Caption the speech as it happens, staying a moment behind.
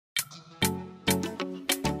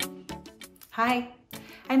Hi,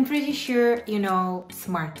 I'm pretty sure you know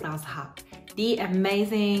SmartClass Hub, the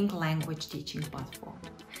amazing language teaching platform.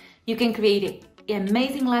 You can create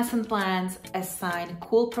amazing lesson plans, assign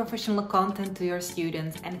cool professional content to your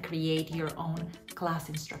students, and create your own class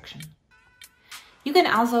instruction. You can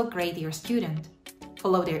also grade your student,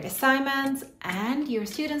 follow their assignments, and your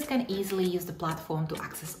students can easily use the platform to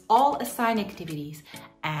access all assigned activities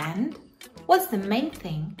and, what's the main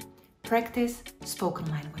thing, practice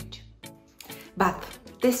spoken language. But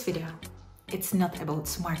this video, it's not about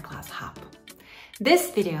SmartClass Hub. This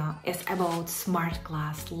video is about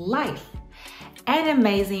SmartClass Live, an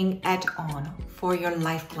amazing add-on for your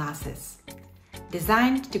live classes,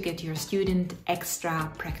 designed to get your student extra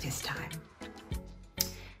practice time.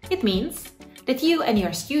 It means that you and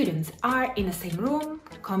your students are in the same room,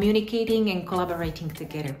 communicating and collaborating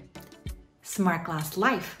together. SmartClass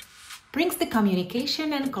Live brings the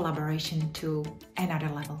communication and collaboration to another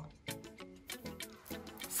level.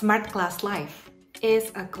 SmartClass Live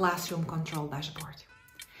is a classroom control dashboard.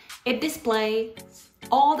 It displays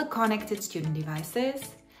all the connected student devices,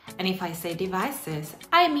 and if I say devices,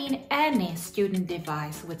 I mean any student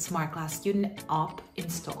device with SmartClass Student app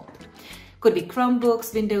installed. Could be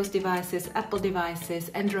Chromebooks, Windows devices, Apple devices,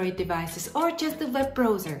 Android devices, or just the web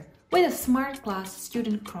browser with a SmartClass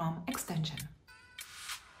Student Chrome extension.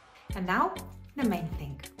 And now, the main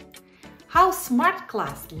thing. How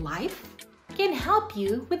SmartClass Live can help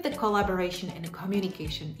you with the collaboration and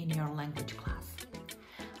communication in your language class.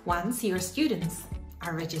 Once your students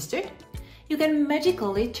are registered, you can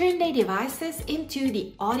magically turn their devices into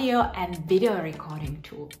the audio and video recording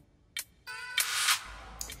tool.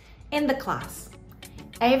 In the class,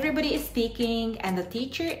 everybody is speaking and the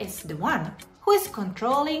teacher is the one who is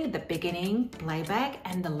controlling the beginning, playback,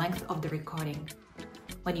 and the length of the recording.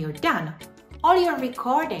 When you're done, all your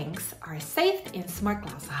recordings are saved in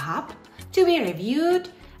SmartClass Hub to be reviewed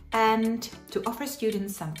and to offer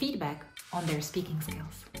students some feedback on their speaking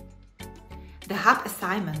skills. The Hub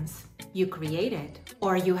assignments you created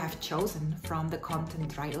or you have chosen from the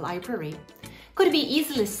content library could be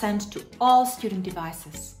easily sent to all student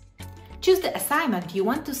devices. Choose the assignment you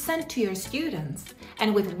want to send to your students,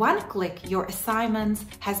 and with one click, your assignment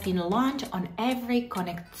has been launched on every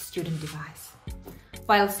connected student device.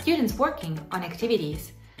 While students working on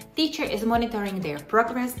activities, teacher is monitoring their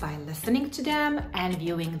progress by listening to them and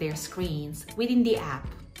viewing their screens within the app.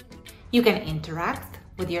 You can interact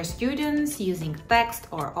with your students using text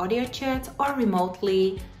or audio chat or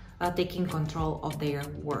remotely taking control of their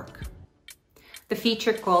work. The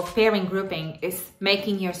feature called pairing grouping is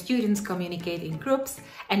making your students communicate in groups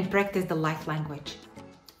and practice the live language.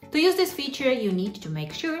 To use this feature, you need to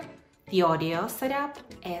make sure the audio setup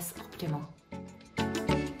is optimal.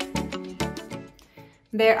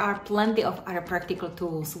 There are plenty of other practical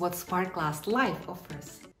tools what SmartClass Live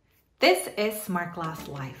offers. This is SmartClass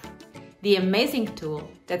Live, the amazing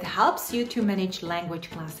tool that helps you to manage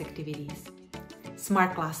language class activities.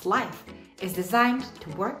 SmartClass Live is designed to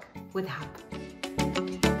work with Hub.